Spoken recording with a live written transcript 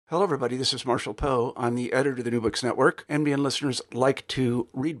Hello, everybody. This is Marshall Poe. I'm the editor of the New Books Network. NBN listeners like to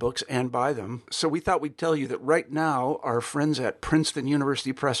read books and buy them. So we thought we'd tell you that right now, our friends at Princeton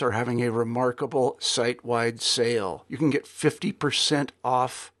University Press are having a remarkable site-wide sale. You can get 50%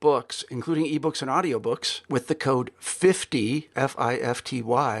 off books, including ebooks and audiobooks, with the code 50,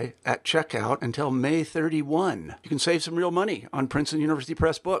 F-I-F-T-Y, at checkout until May 31. You can save some real money on Princeton University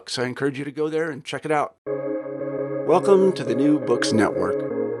Press books. I encourage you to go there and check it out. Welcome to the New Books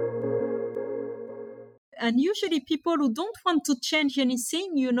Network. And usually people who don't want to change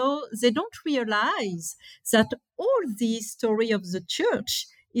anything, they don't realize that all the story of the church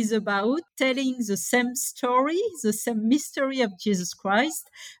is about telling the same story, the same mystery of Jesus Christ,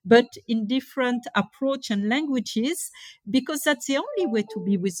 but in different approach and languages, because that's the only way to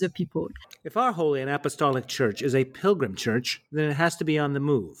be with the people. If our Holy and Apostolic Church is a pilgrim church, then it has to be on the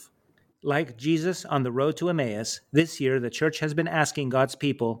move. Like Jesus on the road to Emmaus, this year the church has been asking God's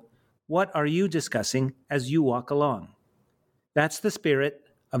people, what are you discussing as you walk along? That's the spirit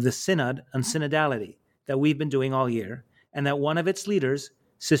of the Synod on Synodality that we've been doing all year, and that one of its leaders,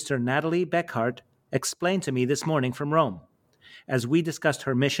 Sister Natalie Beckhart, explained to me this morning from Rome, as we discussed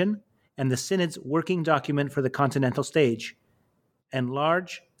her mission and the Synod's working document for the continental stage,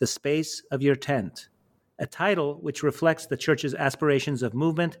 Enlarge the Space of Your Tent, a title which reflects the Church's aspirations of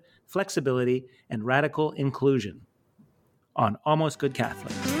movement, flexibility, and radical inclusion. On Almost Good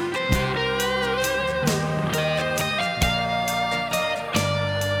Catholic.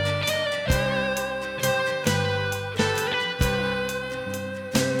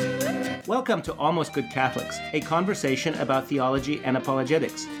 Welcome to Almost Good Catholics, a conversation about theology and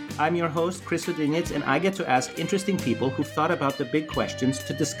apologetics. I'm your host, Chris Udinitz, and I get to ask interesting people who've thought about the big questions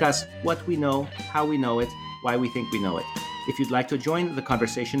to discuss what we know, how we know it, why we think we know it. If you'd like to join the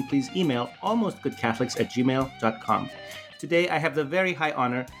conversation, please email almostgoodcatholics@gmail.com. Today, I have the very high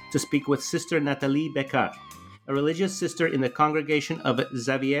honor to speak with Sister Nathalie Beckhart, a religious sister in the congregation of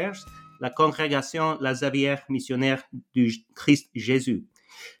Xaviers, la Congrégation La Xavière Missionnaire du Christ Jésus.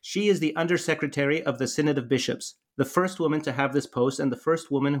 She is the Undersecretary of the Synod of Bishops, the first woman to have this post and the first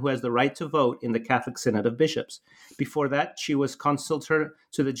woman who has the right to vote in the Catholic Synod of Bishops. Before that, she was consultor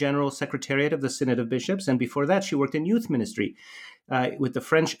to the General Secretariat of the Synod of Bishops, and before that, she worked in youth ministry with the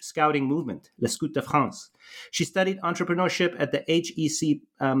French Scouting movement, Le Scout de France. She studied entrepreneurship at the HEC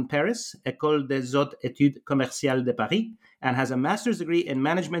Paris, École des Hautes Études Commerciales de Paris, and has a master's degree in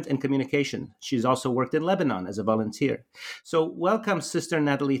management and communication. She's also worked in Lebanon as a volunteer. So welcome, Sister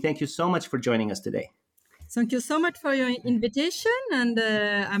Natalie. Thank you so much for joining us today. Thank you so much for your invitation, and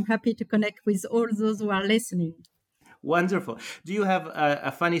I'm happy to connect with all those who are listening. Wonderful. Do you have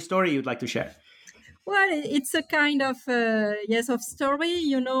a funny story you'd like to share? Well, it's a kind of, of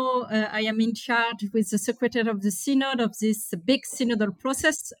story. I am in charge with the Secretary of the Synod of this big synodal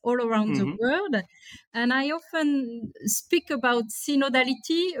process all around the world. And I often speak about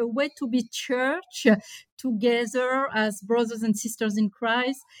synodality, a way to be church together as brothers and sisters in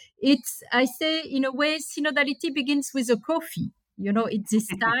Christ. I say, in a way, synodality begins with a coffee. It's this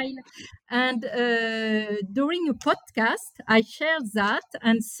style. And during a podcast, I shared that,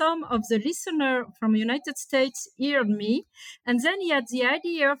 and some of the listeners from the United States heard me. And then he had the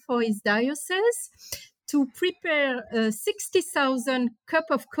idea for his diocese to prepare 60,000 cup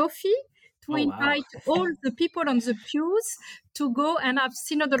of coffee to invite all the people on the pews to go and have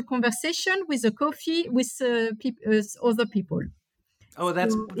synodal conversation with a coffee with other people. Oh, it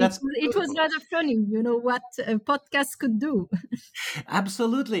was rather funny, what a podcast could do.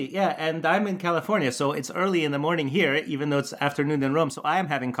 Absolutely. Yeah. And I'm in California, so it's early in the morning here, even though it's afternoon in Rome. So I am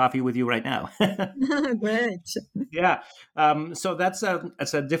having coffee with you right now. Great. Yeah. So that's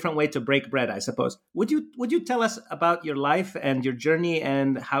a different way to break bread, I suppose. Would you tell us about your life and your journey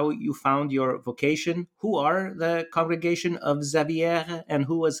and how you found your vocation? Who are the congregation of Xavier and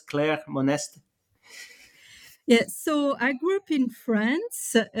who was Claire Moneste? Yeah, so I grew up in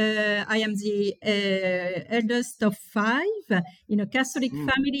France. I am the eldest of 5 in a Catholic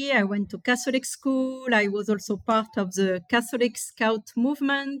family. I went to Catholic school. I was also part of the Catholic Scout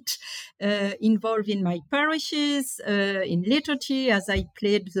movement, involved in my parishes, in liturgy as I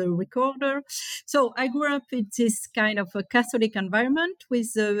played the recorder. So I grew up in this kind of a Catholic environment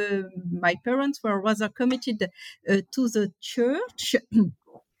with my parents were rather committed to the church.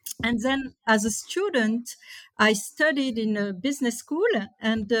 And then as a student, I studied in a business school.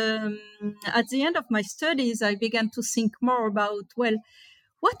 And at the end of my studies, I began to think more about,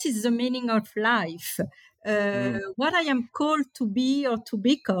 what is the meaning of life? What I am called to be or to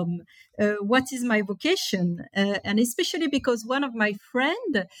become? What is my vocation? And especially because one of my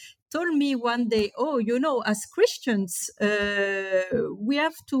friends told me one day, oh, as Christians, we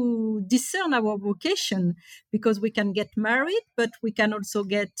have to discern our vocation, because we can get married, but we can also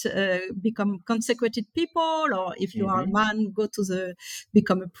become consecrated people, or if you are a man,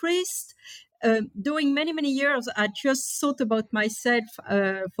 become a priest. During many, many years, I just thought about myself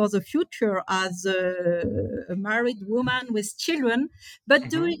for the future as a married woman with children. But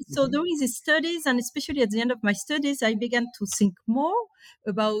during these studies, and especially at the end of my studies, I began to think more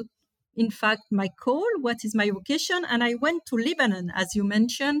about, in fact, my call, what is my vocation. And I went to Lebanon, as you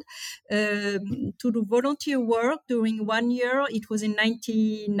mentioned, to do volunteer work during 1 year. It was in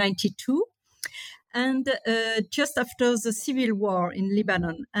 1992. And just after the civil war in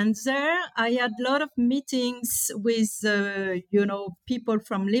Lebanon. And there I had a lot of meetings with, people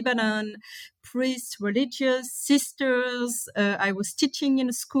from Lebanon, priests, religious, sisters. I was teaching in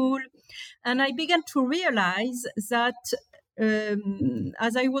a school. And I began to realize that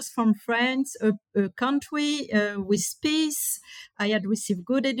as I was from France, a country with peace, I had received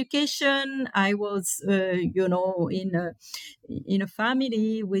good education. I was, in a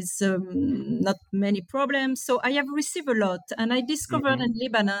family with not many problems. So I have received a lot. And I discovered in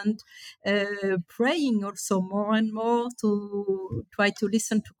Lebanon, praying also more and more to try to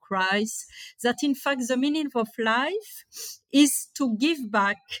listen to Christ, that in fact the meaning of life is to give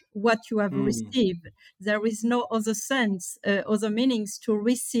back what you have received. There is no other sense, other meanings to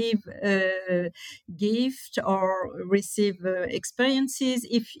receive gift or receive experiences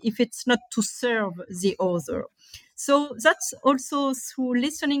if it's not to serve the other. So that's also through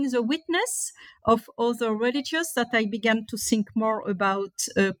listening the witness of other religious that I began to think more about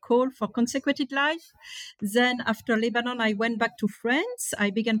a call for consecrated life. Then after Lebanon, I went back to France.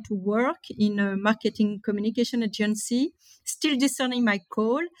 I began to work in a marketing communication agency, still discerning my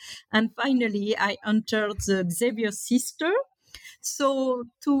call. And finally, I entered the Xavier Sister. So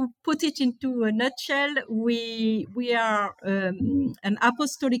to put it into a nutshell, we are an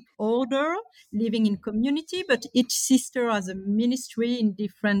apostolic order living in community, but each sister has a ministry in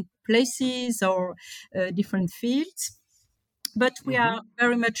different places or different fields. But we are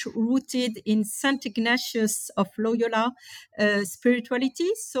very much rooted in St. Ignatius of Loyola spirituality.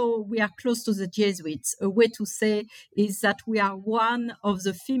 So we are close to the Jesuits. A way to say is that we are one of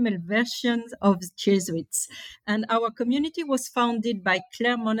the female versions of the Jesuits. And our community was founded by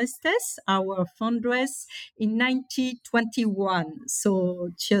Claire Monestes, our foundress, in 1921.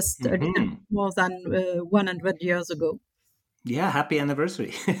 So just a little more than 100 years ago. Yeah, happy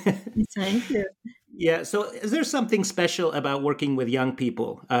anniversary. Thank you. Yeah. So, is there something special about working with young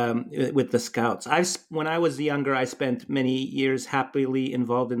people, with the Scouts? When I was younger, I spent many years happily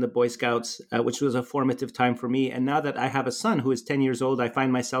involved in the Boy Scouts, which was a formative time for me. And now that I have a son who is 10 years old, I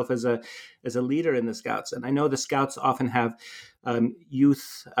find myself as a leader in the Scouts. And I know the Scouts often have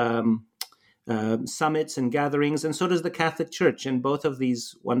youth summits and gatherings, and so does the Catholic Church. And both of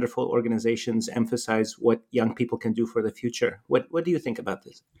these wonderful organizations emphasize what young people can do for the future. What do you think about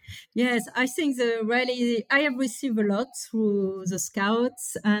this? Yes, I think I have received a lot through the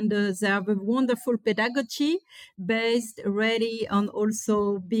Scouts, and they have a wonderful pedagogy based really on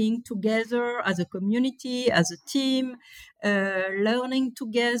also being together as a community, as a team, learning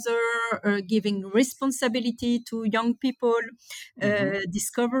together, giving responsibility to young people,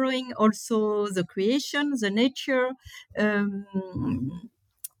 discovering also the creation, the nature.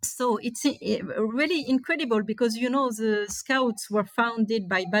 So it's really incredible because, the Scouts were founded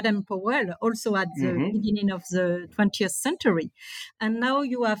by Baden-Powell also at the beginning of the 20th century. And now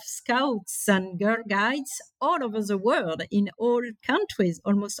you have Scouts and Girl Guides all over the world, in all countries,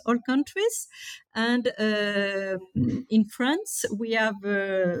 almost all countries. And in France, we have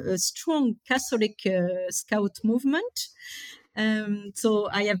a strong Catholic Scout movement. So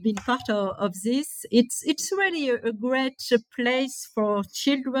I have been part of this. It's really a great place for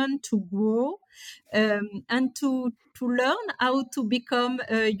children to grow and to learn how to become,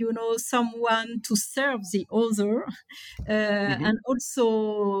 someone to serve the other, and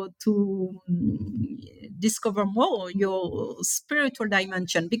also to discover more your spiritual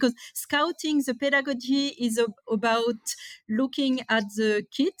dimension. Because Scouting, the pedagogy is about looking at the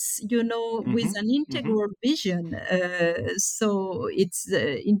kids, with an integral vision. So it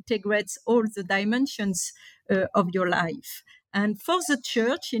integrates all the dimensions of your life. And for the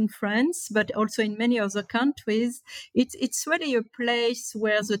church in France, but also in many other countries, it's really a place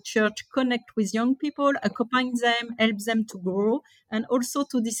where the church connects with young people, accompanies them, helps them to grow, and also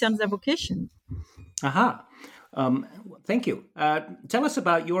to discern their vocation. Aha. Thank you. Tell us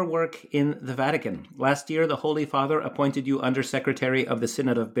about your work in the Vatican. Last year, the Holy Father appointed you Undersecretary of the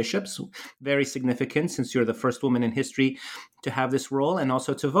Synod of Bishops. Very significant, since you're the first woman in history to have this role and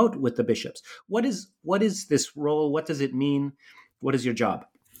also to vote with the bishops. What is this role? What does it mean? What is your job?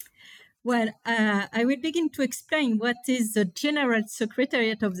 Well, I will begin to explain what is the General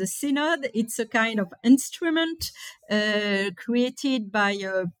Secretariat of the Synod. It's a kind of instrument created by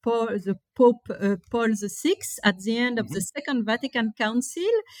the Pope Paul VI at the end of the Second Vatican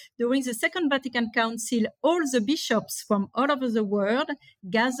Council. During the Second Vatican Council, all the bishops from all over the world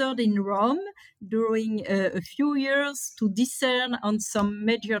gathered in Rome during a few years to discern on some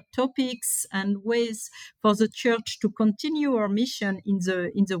major topics and ways for the Church to continue our mission in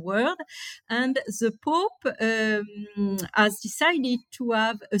the world. And the Pope has decided to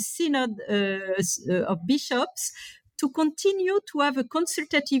have a synod of bishops to continue to have a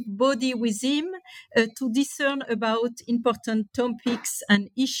consultative body with him to discern about important topics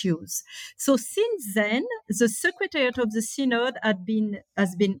and issues. So since then, the Secretariat of the Synod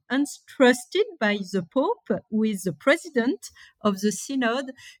has been entrusted by the Pope with the President of the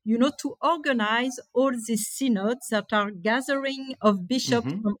Synod, to organize all these synods that are gathering of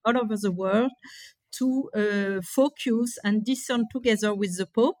bishops from all over the world to focus and discern together with the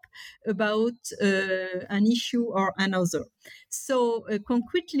Pope about an issue or another. So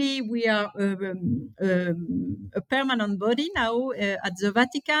concretely, we are a permanent body now at the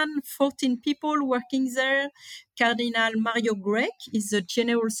Vatican, 14 people working there. Cardinal Mario Grech is the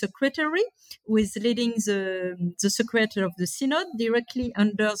General Secretary, who is leading the Secretary of the Synod directly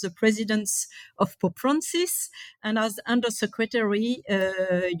under the presidence of Pope Francis. And as Undersecretary,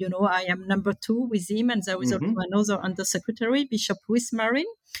 I am number 2 with him, and there is also another Undersecretary, Bishop Luis Marin.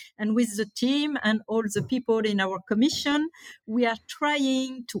 And with the team and all the people in our commission, we are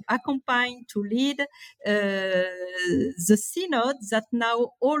trying to accompany, to lead the synod that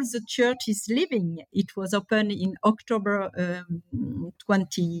now all the church is living. It was opened in October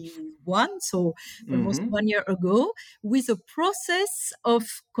 21, so almost 1 year ago, with a process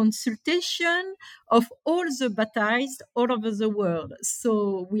of consultation of all the baptized all over the world.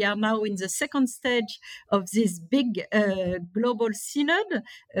 So we are now in the second stage of this big global synod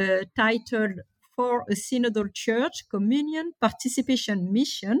titled For a Synodal Church, Communion, Participation,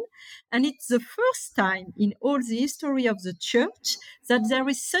 Mission. And it's the first time in all the history of the church that there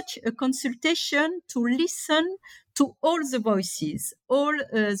is such a consultation to listen to all the voices, all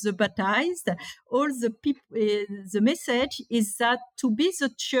the baptized, all the people. The message is that to be the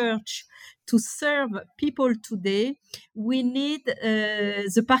church, to serve people today, we need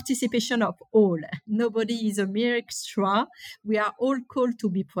the participation of all. Nobody is a mere extra. We are all called to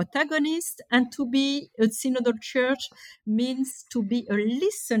be protagonists, and to be a synodal church means to be a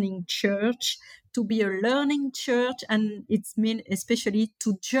listening church, to be a learning church, and it means especially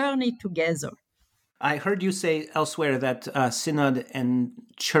to journey together. I heard you say elsewhere that synod and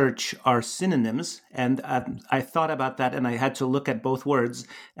church are synonyms, and I thought about that, and I had to look at both words,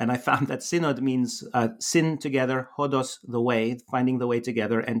 and I found that synod means syn together, hodos the way, finding the way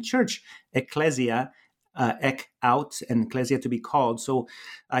together, and church, ecclesia, ek out, and ecclesia to be called. So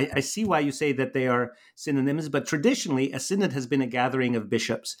I see why you say that they are synonyms, but traditionally a synod has been a gathering of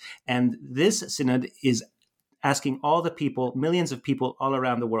bishops, and this synod is asking all the people, millions of people all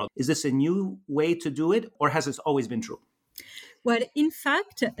around the world. Is this a new way to do it, or has this always been true? Well, in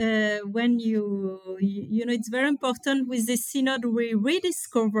fact, when it's very important with the synod, we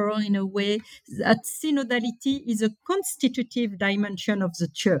rediscover in a way that synodality is a constitutive dimension of the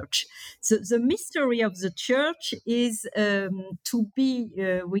church. So the mystery of the church is to be,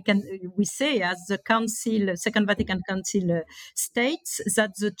 we say as the Council, Second Vatican Council states,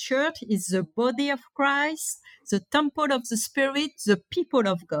 that the church is the body of Christ, the temple of the Spirit, the people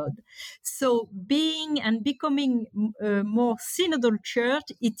of God. So being and becoming more synodal church,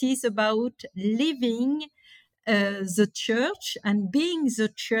 it is about living the church and being the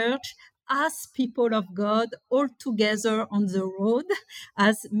church as people of God, all together on the road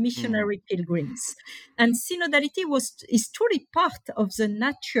as missionary pilgrims. And synodality is truly part of the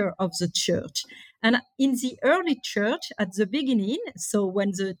nature of the church. And in the early church, at the beginning, so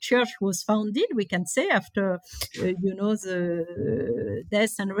when the church was founded, we can say after, the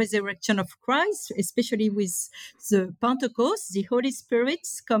death and resurrection of Christ, especially with the Pentecost, the Holy Spirit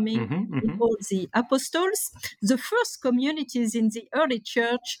coming in all the apostles, the first communities in the early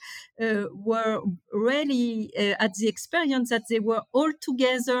church were really at the experience that they were all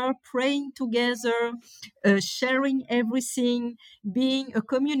together, praying together, sharing everything, being a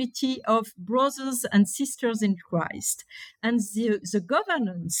community of brothers brothers and sisters in Christ. And the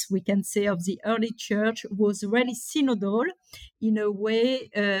governance, we can say, of the early church was really synodal in a way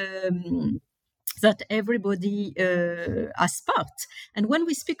that everybody has part. And when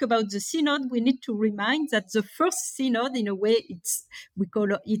we speak about the synod, we need to remind that the first synod, in a way, we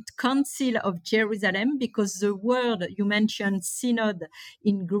call it Council of Jerusalem, because the word you mentioned, synod,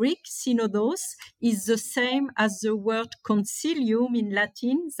 in Greek, synodos, is the same as the word concilium in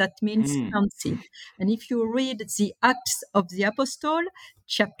Latin, that means council. And if you read the Acts of the Apostle,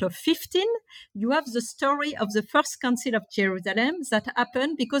 chapter 15, you have the story of the first Council of Jerusalem that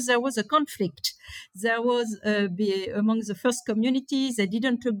happened because there was a conflict. There was among the first communities, they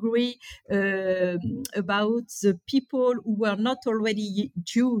didn't agree about the people who were not already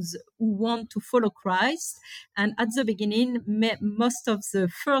Jews who want to follow Christ. And at the beginning, most of the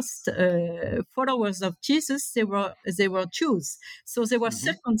first followers of Jesus, they were Jews. So they were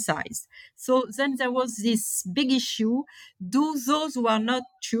circumcised. So then there was this big issue. Do those who are not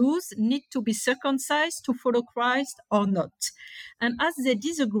Jews need to be circumcised to follow Christ or not? And as they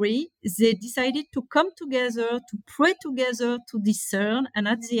disagree, they decided to come together, to pray together, to discern. And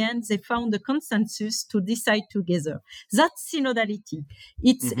at the end, they found a consensus to decide together. That's synodality.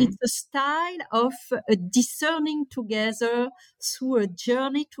 It's a style of discerning together through a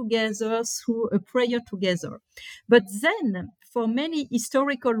journey together, through a prayer together. But then, for many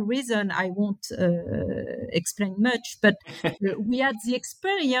historical reasons, I won't explain much, but we had the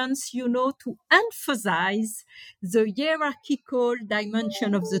experience, to emphasize the hierarchical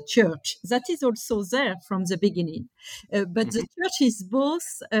dimension of the church. That is also there from the beginning. But the church is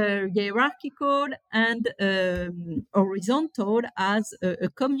both hierarchical and horizontal as a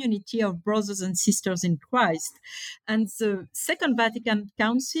community of brothers and sisters in Christ. And the Second Vatican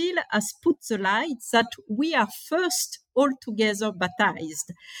Council has put the light that we are first all together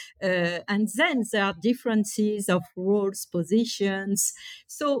baptized. And then there are differences of roles, positions.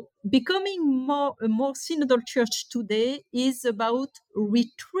 So becoming a more synodal church today is about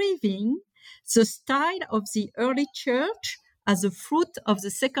retrieving the style of the early church as a fruit of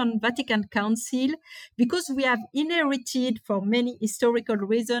the Second Vatican Council, because we have inherited, for many historical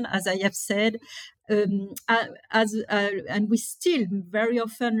reasons, as I have said, and we still very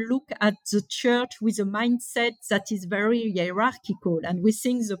often look at the church with a mindset that is very hierarchical, and we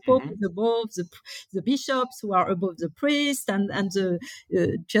think the Pope is above the bishops, who are above the priest, and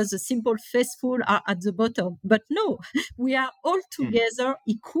just the simple faithful are at the bottom. But no, we are all together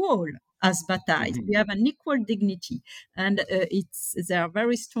equal as baptized. We have an equal dignity. And there are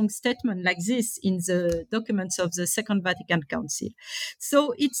very strong statements like this in the documents of the Second Vatican Council.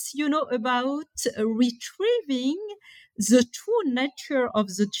 So it's, about retrieving the true nature of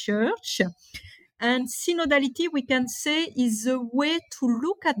the church. And synodality, we can say, is a way to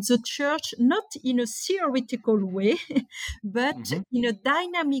look at the church not in a theoretical way, but in a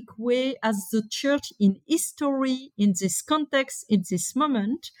dynamic way as the church in history, in this context, in this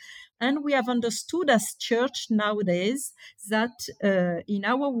moment. And we have understood as church nowadays that in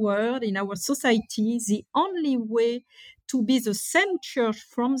our world, in our society, the only way to be the same church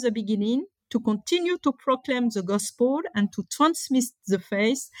from the beginning, to continue to proclaim the gospel and to transmit the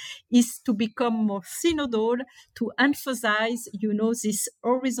faith, is to become more synodal, to emphasize, this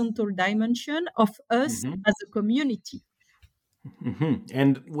horizontal dimension of us as a community.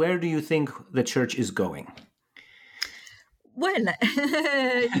 And where do you think the church is going? Well,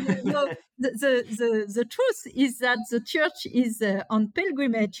 the truth is that the church is on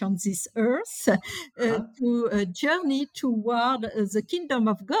pilgrimage on this earth to journey toward the kingdom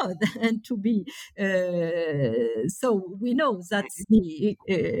of God, and to be. So we know that's the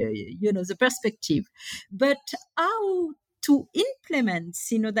perspective, but how to implement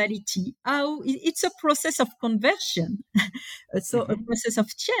synodality, it's a process of conversion, so a process of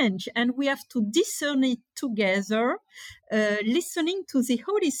change, and we have to discern it together, listening to the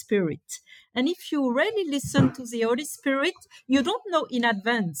Holy Spirit. And if you really listen to the Holy Spirit, you don't know in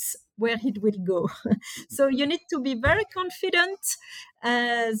advance where it will go. So you need to be very confident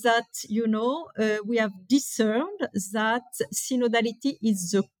that, we have discerned that synodality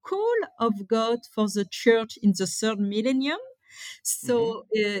is the call of God for the church in the third millennium. So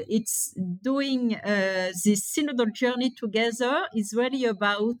it's doing this synodal journey together is really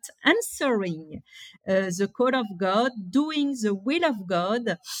about answering the call of God, doing the will of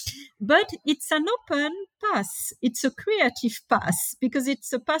God. But it's an open path. It's a creative path because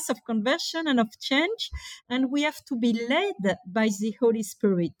it's a path of conversion and of change. And we have to be led by the Holy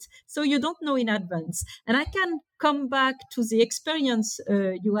Spirit. So you don't know in advance. And I can come back to the experience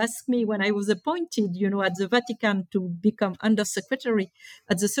you asked me when I was appointed, at the Vatican to become undersecretary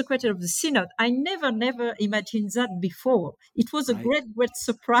at the Secretary of the Synod. I never imagined that before. It was a great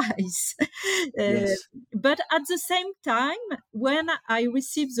surprise. Yes. But at the same time, when I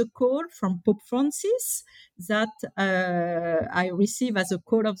received the call from Pope Francis, that I received as a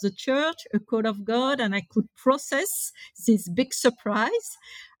call of the Church, a call of God, and I could process this big surprise,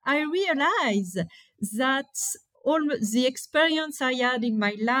 I realized that all the experience I had in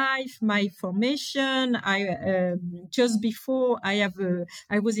my life, my formation, just before I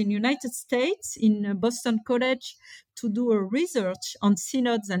was in United States in Boston College to do a research on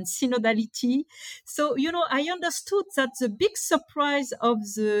synods and synodality. So, I understood that the big surprise of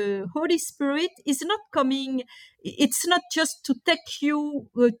the Holy Spirit is not coming. It's not just to take you,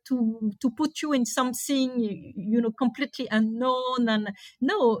 to put you in something, completely unknown. And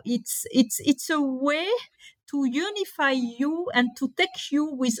no, it's a way to unify you and to take you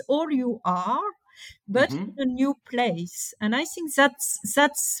with all you are, but in a new place. And I think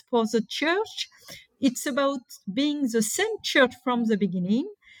that's for the church. It's about being the same church from the beginning,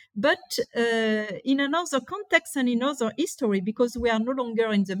 but in another context and in other history, because we are no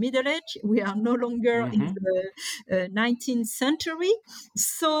longer in the Middle Age, we are no longer in the 19th century.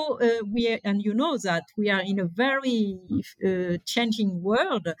 So and you know that we are in a very changing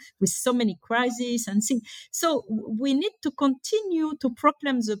world with so many crises and things. So we need to continue to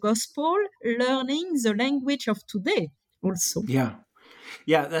proclaim the gospel, learning the language of today also.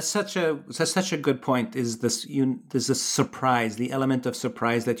 Yeah, that's such a good point. Is this there's a surprise, the element of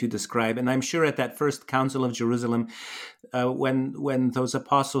surprise that you describe, and I'm sure at that first Council of Jerusalem, when those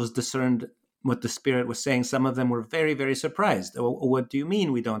apostles discerned what the Spirit was saying, some of them were very, very surprised. What do you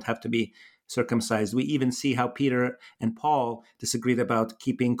mean we don't have to be circumcised? We even see how Peter and Paul disagreed about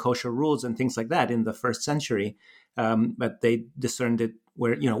keeping kosher rules and things like that in the first century, but they discerned it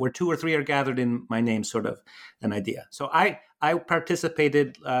where two or three are gathered in my name, sort of an idea. So I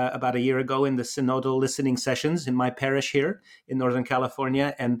participated about a year ago in the synodal listening sessions in my parish here in Northern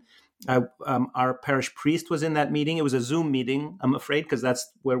California, and our parish priest was in that meeting. It was a Zoom meeting, I'm afraid, because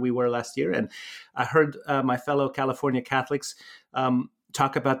that's where we were last year. And I heard my fellow California Catholics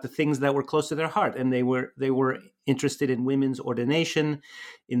talk about the things that were close to their heart, and they were interested in women's ordination,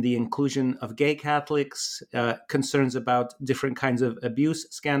 in the inclusion of gay Catholics, concerns about different kinds of abuse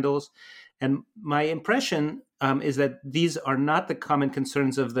scandals. And my impression is that these are not the common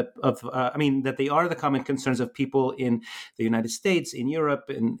concerns that they are the common concerns of people in the United States, in Europe,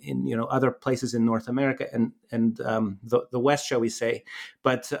 in other places in North America and the West, shall we say.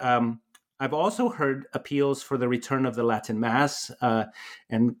 But I've also heard appeals for the return of the Latin Mass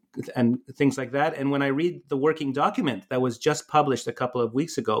and things like that. And when I read the working document that was just published a couple of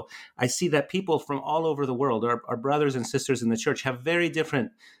weeks ago, I see that people from all over the world, our brothers and sisters in the church, have very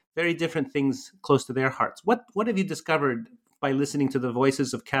different things close to their hearts. What have you discovered by listening to the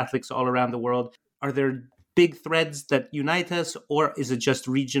voices of Catholics all around the world? Are there big threads that unite us, or is it just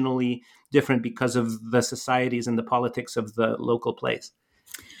regionally different because of the societies and the politics of the local place?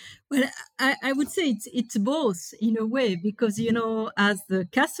 Well, I would say it's both in a way, because, as the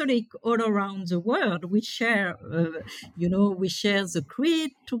Catholic all around the world, we share the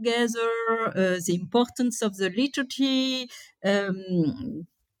creed together, the importance of the liturgy,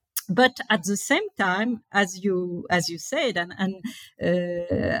 but at the same time, as you said, and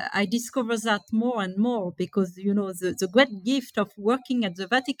I discover that more and more, because the great gift of working at the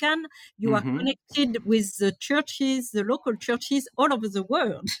Vatican, you are connected with the churches, the local churches all over the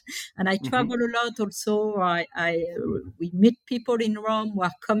world, and I travel a lot. Also, we meet people in Rome who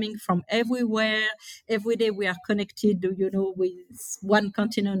are coming from everywhere. Every day we are connected, with one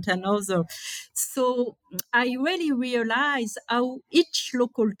continent and another. So I really realize how each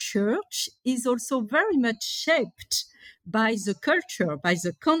local church is also very much shaped by the culture, by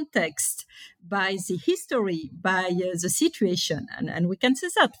the context, by the history, by the situation. And we can say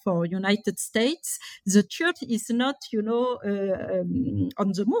that for United States, the church is not,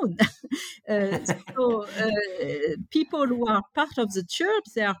 on the moon. So people who are part of the church,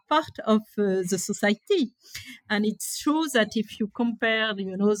 they are part of the society. And it's true that if you compare,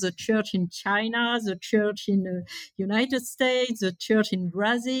 the church in China, the church in the United States, the church in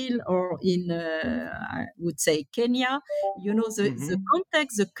Brazil, or in, I would say, Kenya, the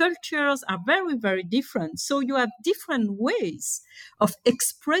context, the cultures are very, very different. So you have different ways of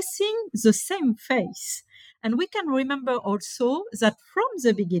expressing the same faith. And we can remember also that from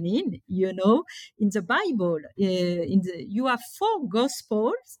the beginning, in the Bible, you have 4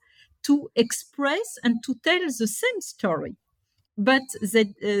 gospels to express and to tell the same story. But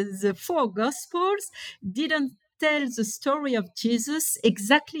the 4 gospels didn't tell the story of Jesus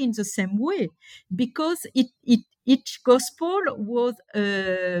exactly in the same way, because each gospel was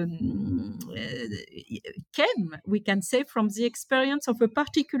came, we can say, from the experience of a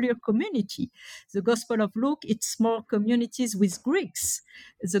particular community. The Gospel of Luke, it's more communities with Greeks.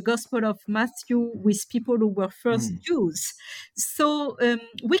 The Gospel of Matthew with people who were first Jews. So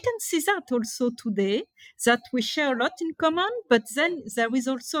we can see that also today, that we share a lot in common, but then there is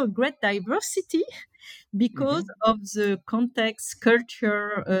also a great diversity because of the context,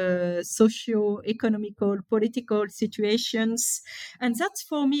 culture, socio-economical, political situations. And that's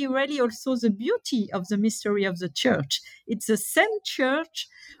for me really also the beauty of the mystery of the church. It's the same church,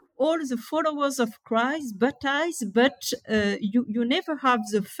 all the followers of Christ baptized, but you never have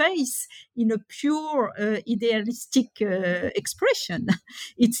the faith in a pure idealistic expression.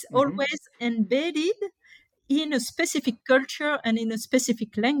 It's always embedded in a specific culture and in a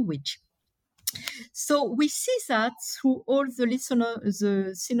specific language. So we see that through all the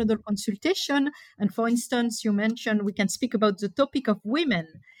synodal consultation. And for instance, you mentioned we can speak about the topic of women.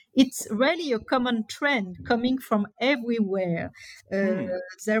 It's really a common trend coming from everywhere.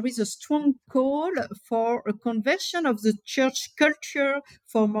 There is a strong call for a conversion of the church culture,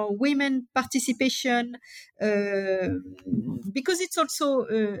 for more women participation, because it's also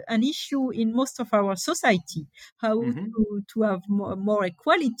an issue in most of our society, how to have more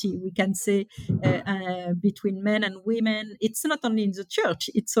equality, we can say, between men and women. It's not only in the church,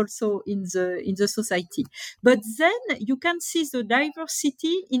 it's also in the society. But then you can see the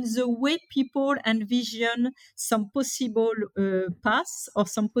diversity in the way people envision some possible paths or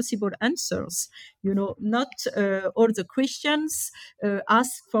some possible answers. Not all the Christians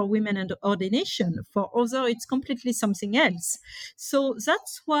ask for women and ordination. For others, it's completely something else. So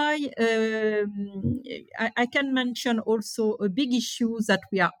that's why I can mention also a big issue that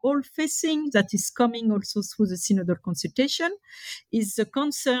we are all facing, that is coming also through the synodal consultation, is the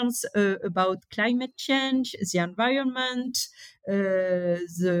concerns about climate change, the environment,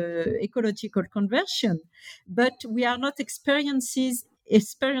 the ecological conversion. But we are not experiencing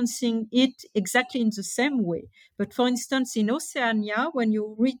it exactly in the same way. But for instance, in Oceania, when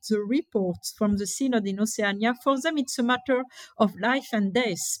you read the reports from the Synod in Oceania, for them it's a matter of life and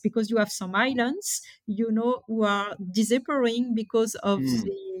death, because you have some islands, who are disappearing because of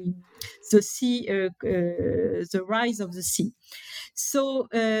the sea, the rise of the sea. So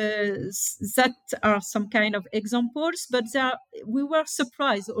that are some kind of examples, but we were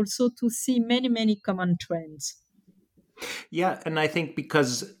surprised also to see many, many common trends. Yeah, and I think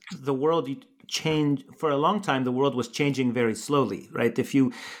because the world changed for a long time, the world was changing very slowly, right? If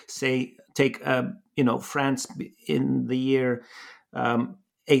you take France in the year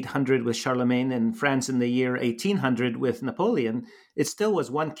 800 with Charlemagne and France in the year 1800 with Napoleon, it still was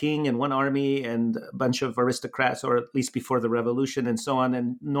one king and one army and a bunch of aristocrats, or at least before the revolution and so on.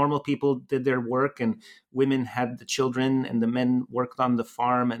 And normal people did their work, and women had the children, and the men worked on the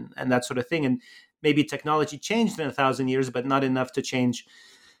farm and that sort of thing. And maybe technology changed in 1,000 years, but not enough to change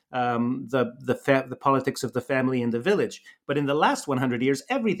the politics of the family and the village. But in the last 100 years,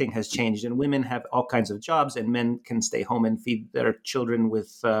 everything has changed, and women have all kinds of jobs, and men can stay home and feed their children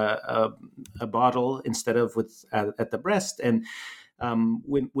with a bottle instead of at the breast. And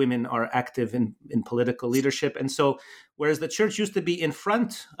women are active in political leadership. And so, whereas the church used to be in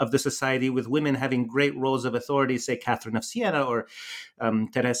front of the society with women having great roles of authority, say Catherine of Siena or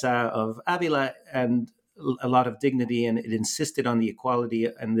Teresa of Avila, and a lot of dignity, and it insisted on the equality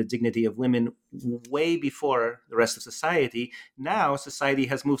and the dignity of women way before the rest of society. Now society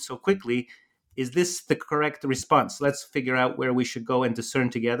has moved so quickly. Is this the correct response? Let's figure out where we should go and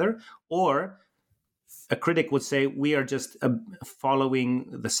discern together. Or a critic would say we are just following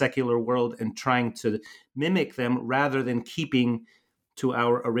the secular world and trying to mimic them rather than keeping to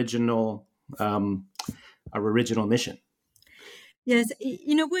our original mission. Yes,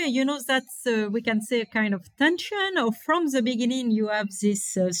 in a way, that's, we can say, a kind of tension. Or from the beginning, you have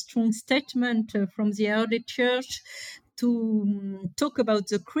this strong statement from the early church to talk about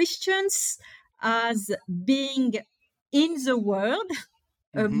the Christians as being in the world,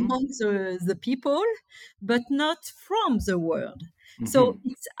 among the people, but not from the world. So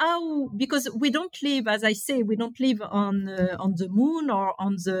it's how, because we don't live, as I say, we don't live on the moon or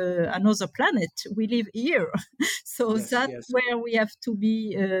on another planet. We live here. So that's where we have to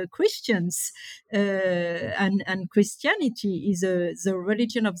be Christians. And Christianity is the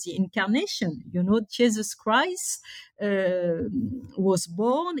religion of the incarnation. You know, Jesus Christ was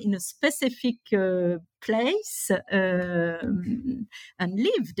born in a specific place and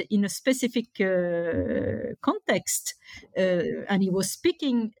lived in a specific context, and he was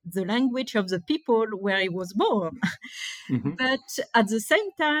speaking the language of the people where he was born. But at the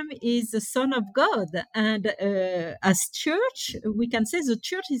same time, he's the Son of God, and as church, we can say the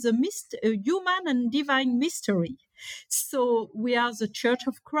church is a human and divine mystery. So we are the Church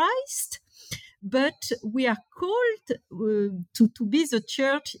of Christ, but we are called to be the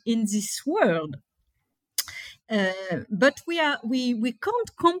church in this world. But we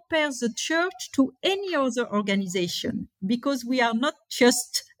can't compare the church to any other organization, because we are not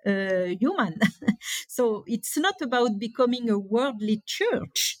just human. So it's not about becoming a worldly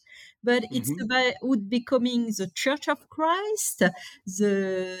church, but it's about becoming the Church of Christ,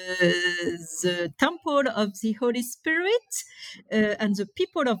 the temple of the Holy Spirit, and the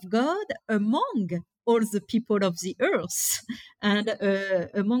people of God among all the people of the earth and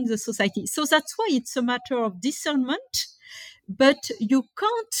among the society. So that's why it's a matter of discernment. But you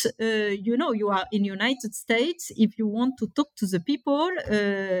can't, you are in United States. If you want to talk to the people,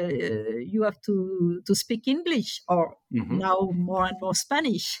 you have to speak English, or now more and more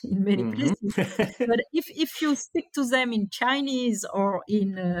Spanish in many places. But if you speak to them in Chinese or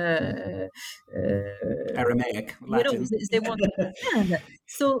in Aramaic, Latin, they won't understand.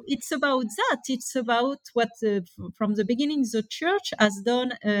 So it's about that. It's about what, from the beginning, the church has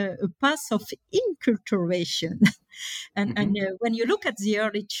done a path of inculturation. And when you look at the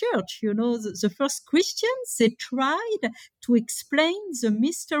early church, you know, the first Christians, they tried to explain the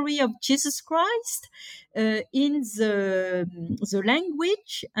mystery of Jesus Christ in the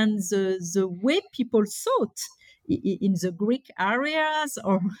language and the way people thought in the Greek areas,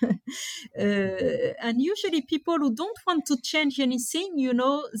 or and usually people who don't want to change anything, you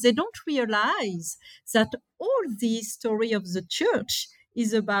know, they don't realize that all the history of the church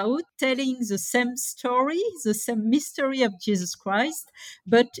is about telling the same story, the same mystery of Jesus Christ,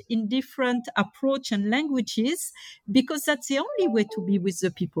 but in different approach and languages, because that's the only way to be with the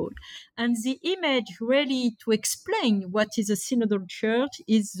people. And the image really to explain what is a synodal church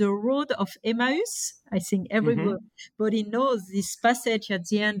is the road of Emmaus. I think everybody knows this passage at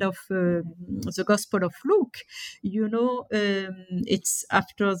the end of the Gospel of Luke. You know, it's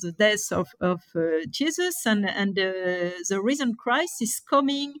after the death of Jesus, and the risen Christ is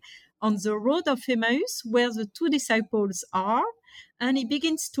coming on the road of Emmaus, where the two disciples are, and he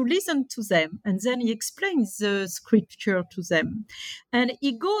begins to listen to them, and then he explains the scripture to them, and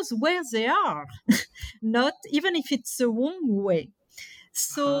he goes where they are, not even if it's the wrong way.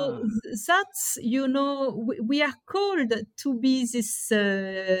 So that's, you know, we are called to be this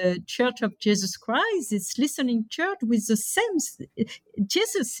Church of Jesus Christ, this listening church with the same.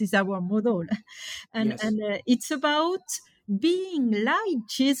 Jesus is our model, and it's about being like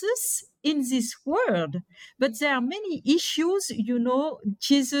Jesus in this world. But there are many issues, you know,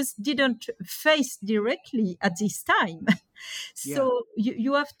 Jesus didn't face directly at this time. So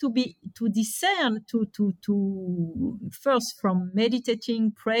you have to discern to first from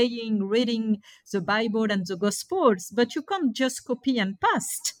meditating, praying, reading the Bible and the Gospels, but you can't just copy and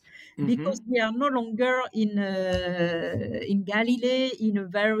paste. Because we are no longer in Galilee, in a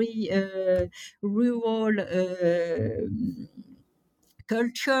very rural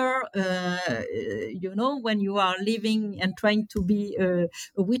culture, you know, when you are living and trying to be a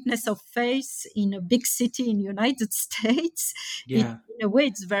witness of faith in a big city in the United States, in a way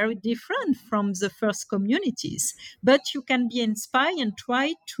it's very different from the first communities. But you can be inspired and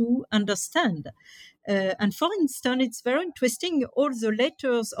try to understand. And for instance, it's very interesting, all the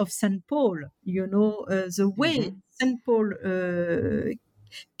letters of St. Paul, you know, the way St. Paul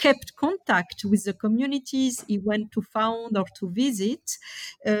kept contact with the communities he went to found or to visit.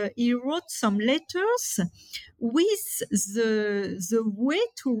 He wrote some letters with the way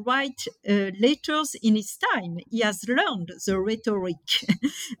to write letters in his time. He has learned the rhetoric,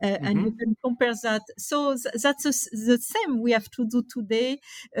 and you can compare that. So that's the same we have to do today,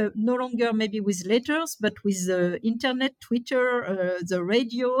 no longer maybe with letters, but with the internet, Twitter, the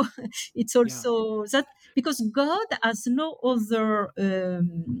radio. It's also that, because God has no other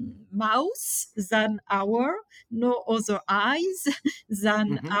mouth than our, no other eyes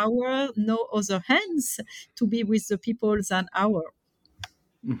than our, no other hands to be with the people than our.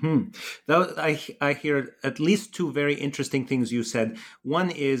 Mm-hmm. I hear at least two very interesting things you said. One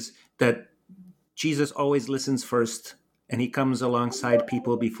is that Jesus always listens first, and he comes alongside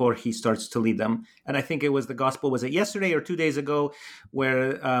people before he starts to lead them. And I think it was the gospel, was it yesterday or 2 days ago,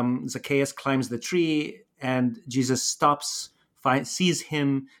 where Zacchaeus climbs the tree and Jesus stops, sees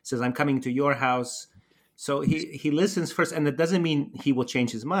him, says, "I'm coming to your house." So he listens first, and that doesn't mean he will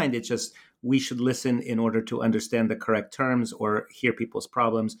change his mind. It's just we should listen in order to understand the correct terms or hear people's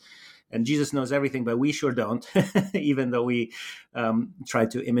problems. And Jesus knows everything, but we sure don't, even though we try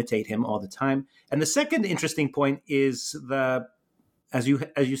to imitate him all the time. And the second interesting point is as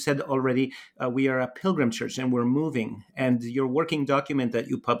you said already, we are a pilgrim church and we're moving. And your working document that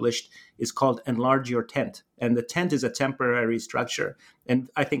you published is called "Enlarge Your Tent," and the tent is a temporary structure. And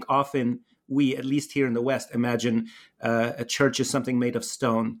I think often we, at least here in the West, imagine a church is something made of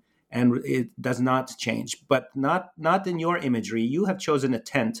stone, and it does not change. But not in your imagery. You have chosen a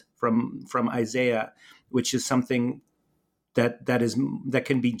tent from Isaiah, which is something that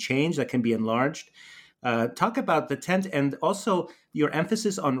can be changed, that can be enlarged. Talk about the tent, and also your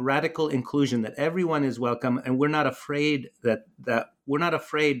emphasis on radical inclusion, that everyone is welcome, and we're not afraid that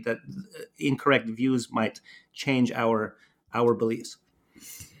incorrect views might change our beliefs.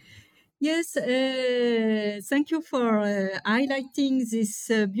 Yes, thank you for highlighting this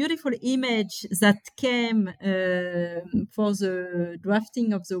beautiful image that came for the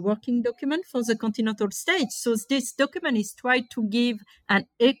drafting of the working document for the continental stage. So this document is trying to give an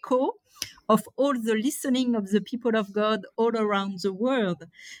echo of all the listening of the people of God all around the world.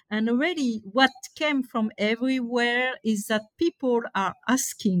 And really what came from everywhere is that people are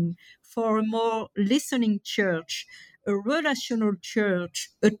asking for a more listening church, a relational church,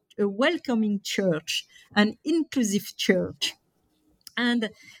 a welcoming church, an inclusive church. And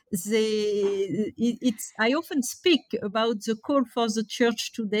I often speak about the call for the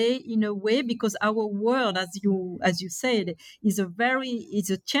church today in a way because our world, as you said, is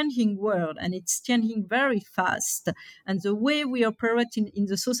a changing world, and it's changing very fast. And the way we operate in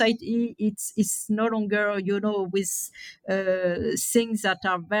the society, it's no longer, with things that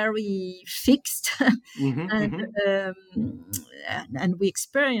are very fixed. And we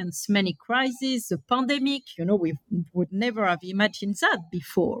experience many crises, the pandemic, we would never have imagined that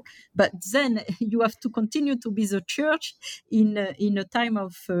before. But then you have to continue to be the church in a time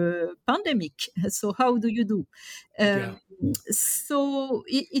of pandemic. So how do you do? So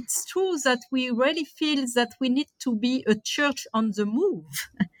it's true that we really feel that we need to be a church on the move.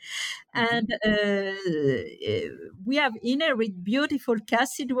 And we have inherited beautiful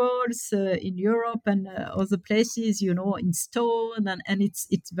cathedrals in Europe and other places, in stone, and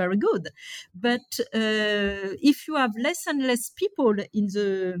it's very good. But if you have less and less people in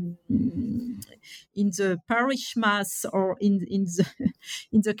the parish mass or in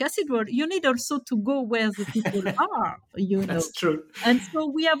the cathedral, you need also to go where the people are. That's true. And so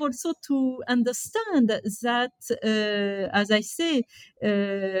we have also to understand that, as I say,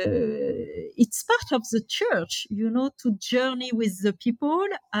 it's part of the church, to journey with the people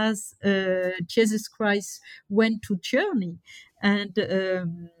as Jesus Christ went to journey. And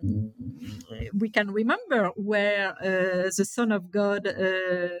we can remember where the Son of God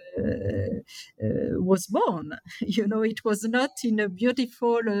was born. It was not in a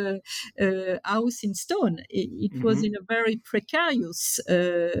beautiful house in stone. It was in a very precarious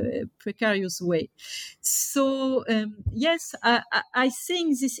way. So yes, I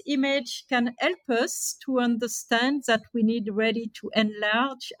think this image can help us to understand that we need really to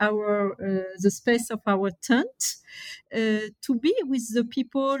enlarge the space of our tent, to be with the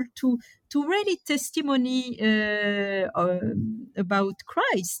people, to really testimony about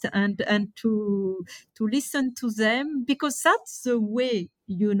Christ and to listen to them, because that's the way,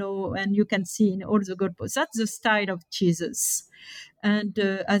 and you can see in all the gospels, that's the style of Jesus. And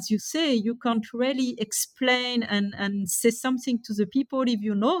as you say, you can't really explain and say something to the people if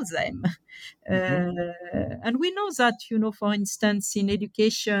you know them. And we know that, for instance, in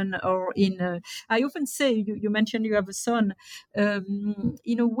education or I often say, you mentioned you have a son,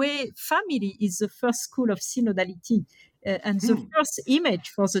 in a way, family is the first school of synodality. And the first image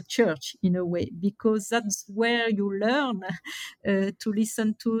for the church, in a way, because that's where you learn to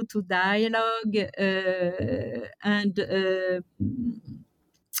listen to dialogue,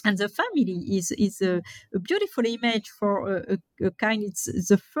 and the family is a beautiful image for a kind. It's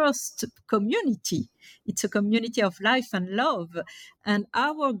the first community. It's a community of life and love. And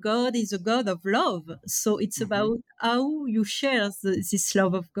our God is a God of love. So it's about how you share this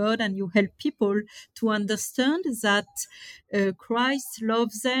love of God, and you help people to understand that Christ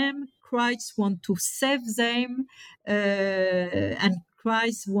loves them, Christ wants to save them, and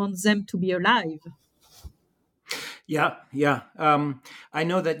Christ wants them to be alive. Yeah. I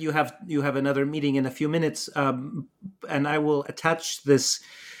know that you have another meeting in a few minutes, and I will attach this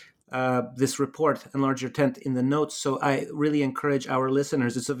report, Enlarge Your Tent, in the notes. So I really encourage our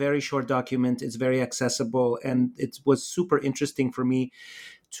listeners. It's a very short document. It's very accessible, and it was super interesting for me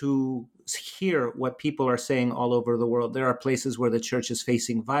to hear what people are saying all over the world. There are places where the church is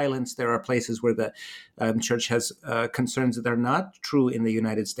facing violence. There are places where the church has concerns that are not true in the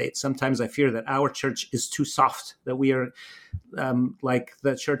United States. Sometimes I fear that our church is too soft, that we are like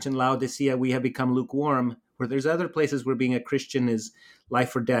the church in Laodicea, we have become lukewarm, where there's other places where being a Christian is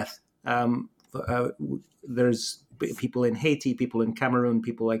life or death. There's people in Haiti, people in Cameroon,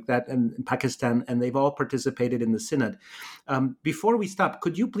 people like that, and in Pakistan, and they've all participated in the synod. Before we stop,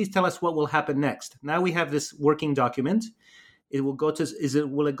 could you please tell us what will happen next? Now we have this working document. It will go to,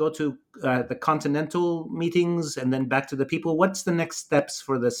 will it go to the continental meetings and then back to the people? What's the next steps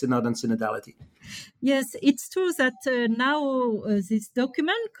for the synod and synodality? Yes, it's true that now this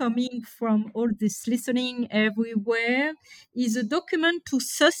document coming from all this listening everywhere is a document to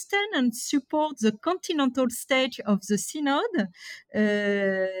sustain and support the continental stage of the synod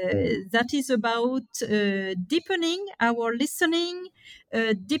that is about deepening our listening,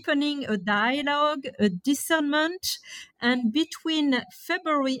 deepening a dialogue, a discernment, and between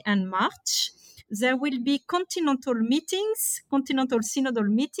February and March, there will be continental synodal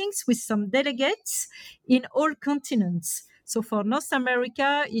meetings with some delegates in all continents. So for North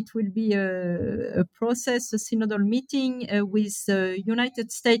America, it will be a synodal meeting with the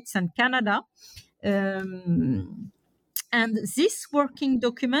United States and Canada. And this working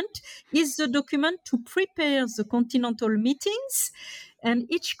document is the document to prepare the continental meetings. And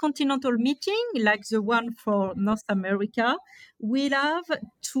each continental meeting, like the one for North America, will have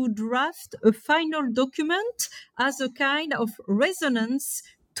to draft a final document as a kind of resonance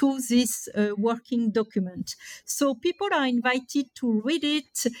to this working document. So people are invited to read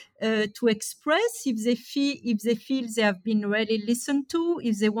it, to express if they feel they have been really listened to,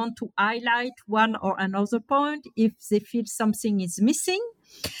 if they want to highlight one or another point, if they feel something is missing.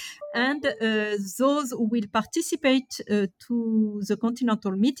 And those who will participate to the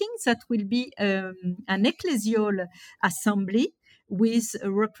continental meetings, that will be an ecclesial assembly with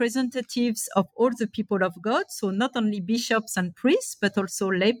representatives of all the people of God. So not only bishops and priests, but also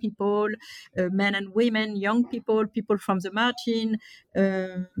lay people, men and women, young people, people from the margin,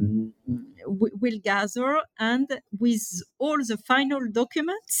 will gather. And with all the final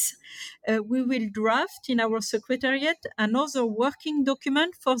documents, we will draft in our secretariat another working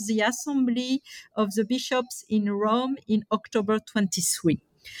document for the assembly of the bishops in Rome in October 23.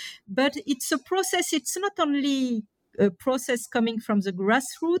 But it's a process. It's not only a process coming from the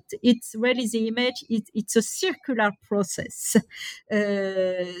grassroots. It's really the image. It's a circular process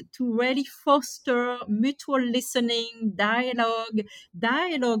to really foster mutual listening,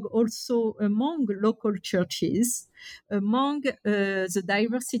 dialogue also among local churches, among the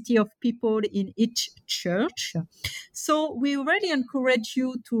diversity of people in each church. So we really encourage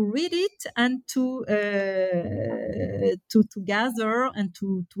you to read it and to gather and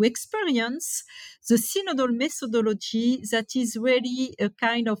to experience the synodal methodology that is really a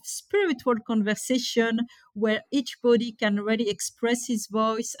kind of spiritual conversation where each body can really express his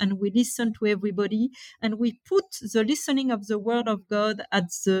voice, and we listen to everybody, and we put the listening of the Word of God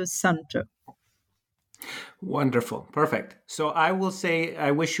at the center. Wonderful. Perfect. So I will say I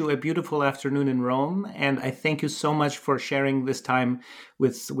wish you a beautiful afternoon in Rome, and I thank you so much for sharing this time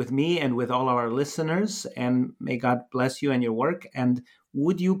with me and with all our listeners, and may God bless you and your work. And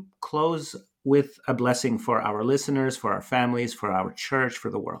would you close with a blessing for our listeners, for our families, for our church, for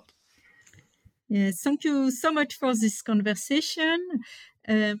the world? Yes, thank you so much for this conversation.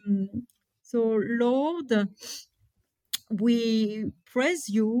 So, Lord, we praise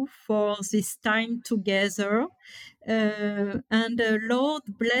you for this time together. And Lord,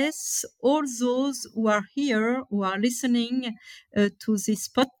 bless all those who are here, who are listening to this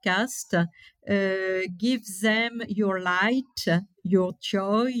podcast. Give them your light, your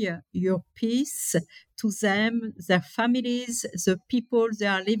joy, your peace to them, their families, the people they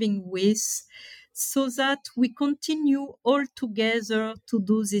are living with, so that we continue all together to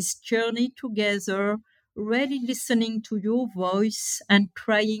do this journey together, really listening to your voice and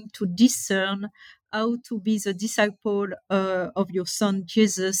trying to discern how to be the disciple of your Son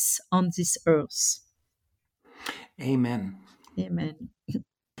Jesus on this earth. Amen. Amen.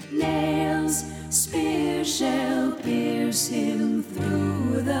 Nails, spear shall pierce him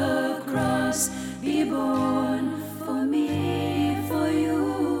through the cross. Be born for me, for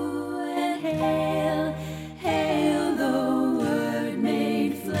you, and hail, hail the Word made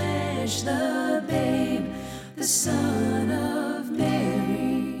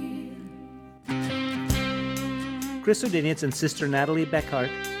Chris Odinitz and Sister Natalie Beckhart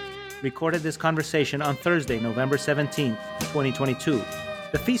recorded this conversation on Thursday, November 17th, 2022,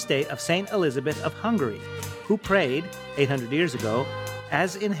 the feast day of Saint Elizabeth of Hungary, who prayed 800 years ago,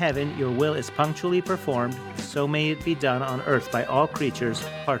 "As in heaven your will is punctually performed, so may it be done on earth by all creatures,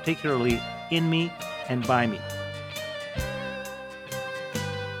 particularly in me and by me."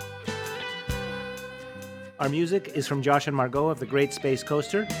 Our music is from Josh and Margot of the Great Space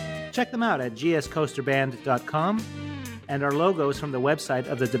Coaster. Check them out at gscoasterband.com. And our logo is from the website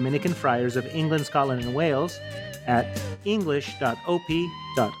of the Dominican Friars of England, Scotland, and Wales at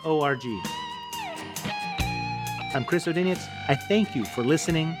english.op.org. I'm Chris Odinitz. I thank you for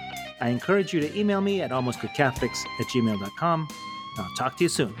listening. I encourage you to email me at almostgoodcatholics@gmail.com. I'll talk to you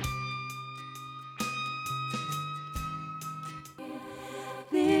soon.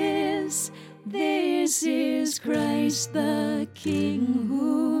 This is Christ the King,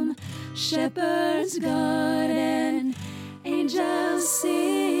 whom shepherds guard and angels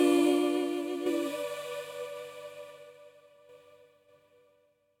sing.